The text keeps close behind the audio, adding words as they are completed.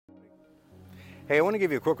Hey, I want to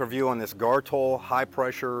give you a quick review on this GARTOL high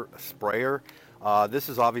pressure sprayer. This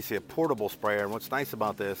is obviously a portable sprayer, and what's nice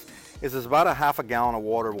about this is it's about a half a gallon of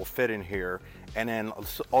water will fit in here, and then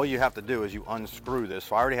all you have to do is you unscrew this.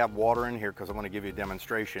 So I already have water in here because I want to give you a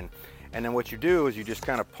demonstration. And then what you do is you just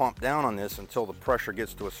kind of pump down on this until the pressure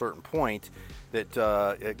gets to a certain point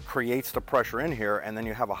that it creates the pressure in here, and then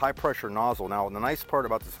you have a high pressure nozzle. Now the nice part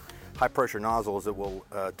about this high pressure nozzle is it will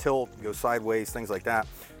tilt, go sideways, things like that.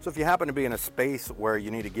 So if you happen to be in a space where you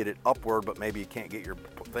need to get it upward but maybe you can't get your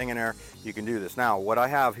thing in there, you can do this. Now what I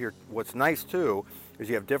have here, what's nice too, is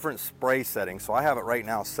you have different spray settings. So I have it right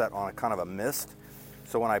now set on a kind of a mist.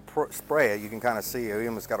 So when I spray it, you can kind of see it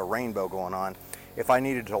almost got a rainbow going on. If I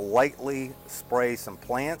needed to lightly spray some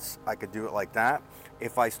plants, I could do it like that.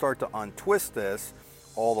 If I start to untwist this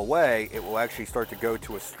all the way, it will actually start to go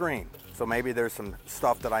to a stream. So maybe there's some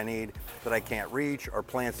stuff that I need that I can't reach, or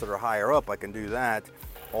plants that are higher up, I can do that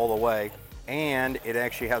all the way. And it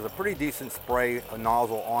actually has a pretty decent spray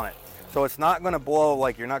nozzle on it. So it's not gonna blow,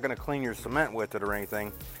 like you're not gonna clean your cement with it or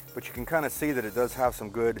anything, but you can kind of see that it does have some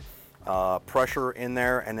good pressure in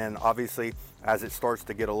there. And then obviously as it starts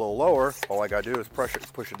to get a little lower, all I gotta do is push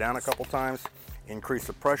it down a couple times, increase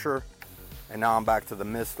the pressure, and now I'm back to the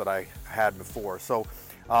mist that I had before. So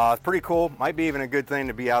it's pretty cool. Might be even a good thing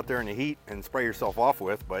to be out there in the heat and spray yourself off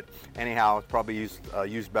with, but anyhow, it's probably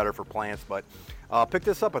used better for plants. But pick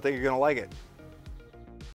this up, I think you're gonna like it.